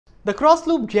The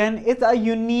Crossloop Gen is a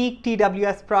unique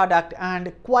TWS product,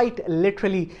 and quite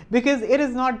literally, because it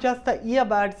is not just the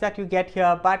earbuds that you get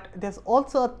here, but there's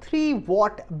also a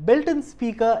 3-watt built-in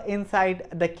speaker inside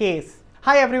the case.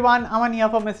 Hi everyone, Aman here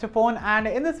for Mr. Phone, and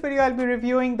in this video I'll be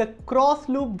reviewing the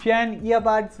Crossloop Gen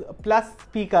Earbuds Plus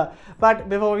speaker. But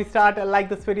before we start, like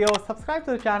this video, subscribe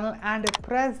to the channel and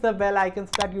press the bell icon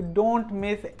so that you don't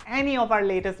miss any of our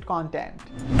latest content.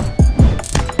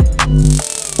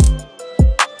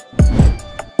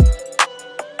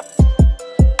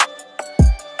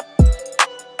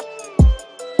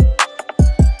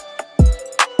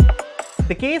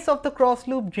 The case of the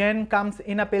Crossloop Gen comes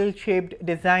in a pill-shaped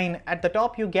design. At the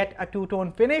top you get a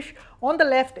two-tone finish. On the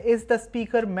left is the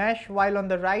speaker mesh, while on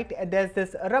the right there's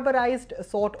this rubberized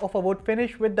sort of a wood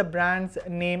finish with the brand's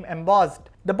name embossed.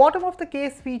 The bottom of the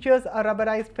case features a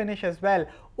rubberized finish as well.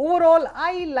 Overall,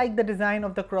 I like the design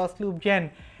of the Crossloop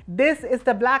Gen. This is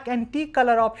the black and teak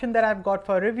color option that I've got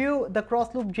for review. The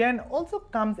Crossloop Gen also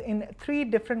comes in 3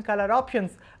 different color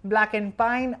options: black and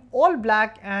pine, all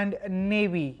black, and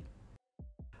navy.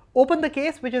 Open the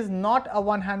case, which is not a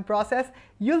one-hand process.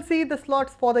 You'll see the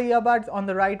slots for the earbuds on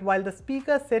the right while the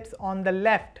speaker sits on the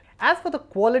left. As for the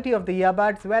quality of the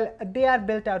earbuds, well, they are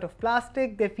built out of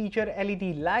plastic, they feature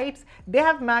LED lights, they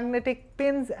have magnetic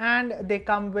pins, and they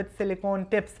come with silicone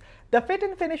tips. The fit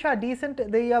and finish are decent.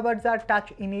 The earbuds are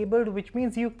touch enabled, which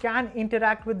means you can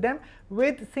interact with them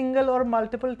with single or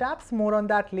multiple taps. More on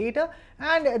that later.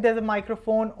 And there's a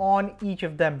microphone on each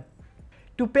of them.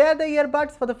 To pair the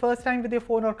earbuds for the first time with your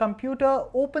phone or computer,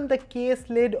 open the case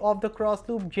lid of the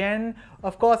Crossloop Gen.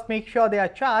 Of course, make sure they are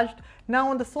charged. Now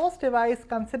on the source device,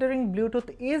 considering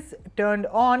Bluetooth is turned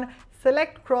on,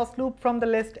 select Crossloop from the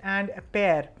list and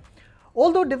pair.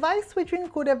 Although device switching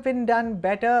could have been done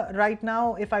better right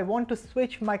now, if I want to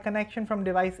switch my connection from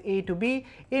device A to B,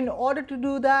 in order to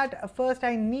do that, first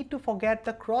I need to forget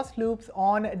the cross loops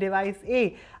on device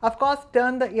A. Of course,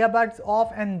 turn the earbuds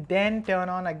off and then turn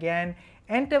on again.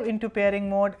 Enter into pairing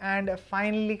mode and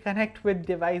finally connect with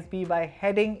device B by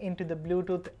heading into the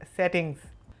Bluetooth settings.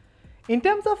 In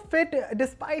terms of fit,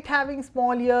 despite having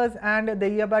small ears and the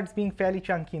earbuds being fairly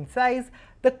chunky in size,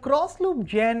 the Crossloop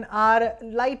Gen are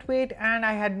lightweight and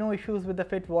I had no issues with the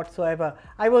fit whatsoever.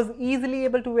 I was easily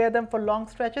able to wear them for long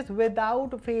stretches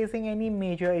without facing any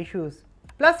major issues.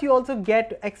 Plus, you also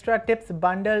get extra tips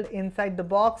bundled inside the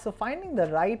box, so finding the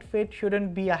right fit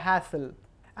shouldn't be a hassle.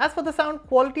 As for the sound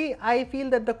quality, I feel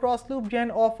that the Crossloop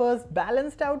Gen offers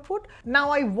balanced output. Now,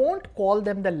 I won't call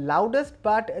them the loudest,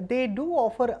 but they do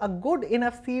offer a good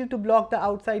enough seal to block the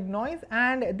outside noise,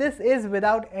 and this is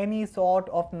without any sort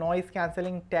of noise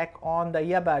cancelling tech on the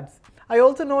earbuds. I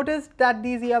also noticed that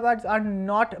these earbuds are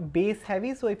not bass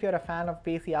heavy, so if you're a fan of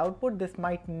bassy output, this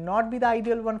might not be the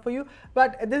ideal one for you,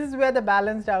 but this is where the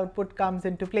balanced output comes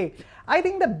into play. I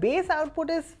think the bass output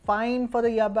is fine for the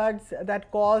earbuds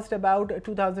that cost about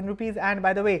 2000 rupees, and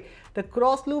by the way, the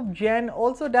Crossloop Gen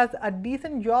also does a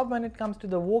decent job when it comes to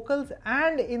the vocals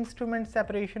and instrument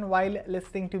separation while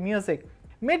listening to music.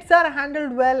 Mids are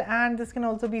handled well, and this can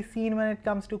also be seen when it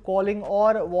comes to calling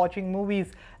or watching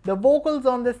movies. The vocals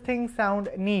on this thing sound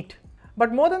neat.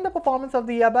 But more than the performance of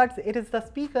the earbuds, it is the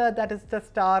speaker that is the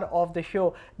star of the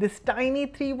show. This tiny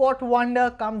 3-watt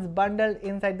wonder comes bundled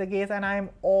inside the case, and I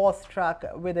am awestruck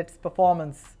with its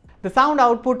performance. The sound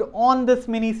output on this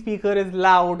mini speaker is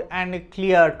loud and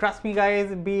clear. Trust me guys,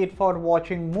 be it for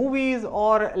watching movies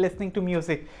or listening to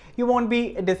music, you won't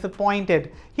be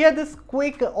disappointed. Here this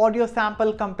quick audio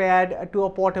sample compared to a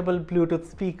portable Bluetooth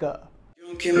speaker.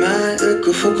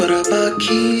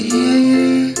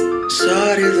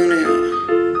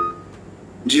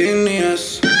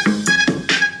 Genius.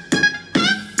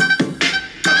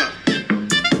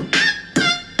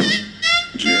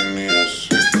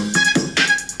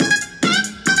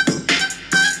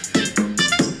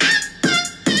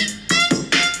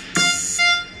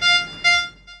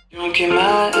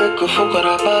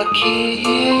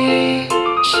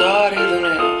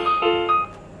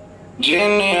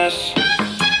 Genius.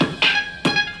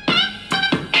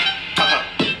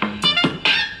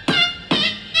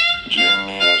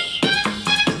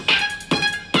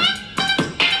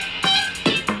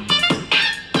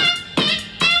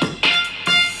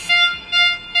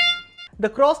 The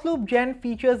Crossloop Gen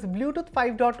features Bluetooth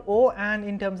 5.0, and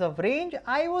in terms of range,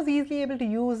 I was easily able to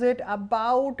use it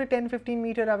about 10-15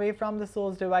 meters away from the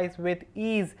source device with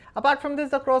ease. Apart from this,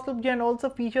 the Crossloop Gen also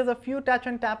features a few touch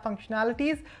and tap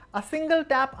functionalities. A single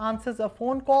tap answers a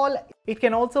phone call. It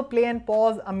can also play and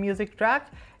pause a music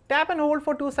track. Tap and hold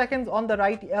for 2 seconds on the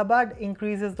right earbud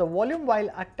increases the volume, while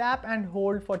a tap and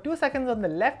hold for 2 seconds on the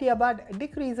left earbud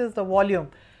decreases the volume.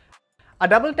 A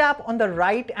double tap on the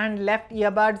right and left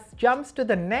earbuds jumps to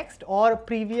the next or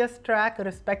previous track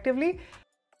respectively.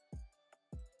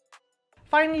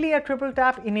 Finally, a triple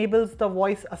tap enables the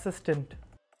voice assistant.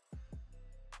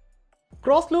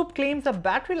 Crossloop claims a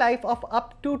battery life of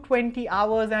up to 20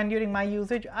 hours, and during my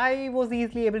usage, I was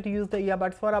easily able to use the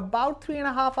earbuds for about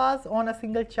 3.5 hours on a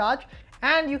single charge.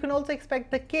 And you can also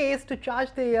expect the case to charge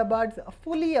the earbuds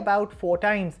fully about 4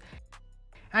 times.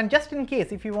 And just in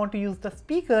case, if you want to use the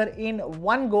speaker in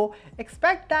one go,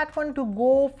 expect that one to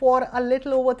go for a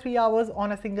little over 3 hours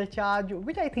on a single charge,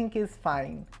 which I think is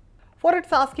fine. For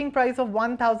its asking price of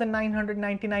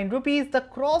 1,999 rupees, the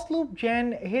Crossloop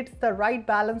Gen hits the right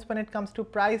balance when it comes to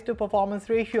price to performance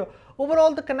ratio.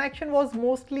 Overall, the connection was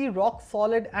mostly rock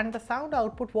solid and the sound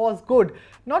output was good.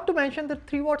 Not to mention the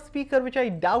 3-watt speaker, which I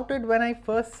doubted when I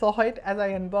first saw it as I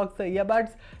unboxed the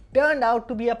earbuds, turned out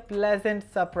to be a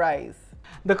pleasant surprise.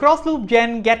 The Crossloop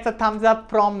Gen gets a thumbs up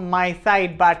from my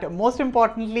side, but most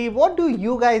importantly, what do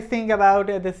you guys think about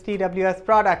this TWS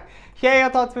product? Share your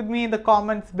thoughts with me in the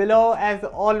comments below. As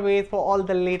always, for all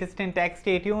the latest in tech,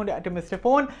 stay tuned to Mr.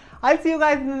 Phone. I'll see you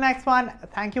guys in the next one.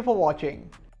 Thank you for watching.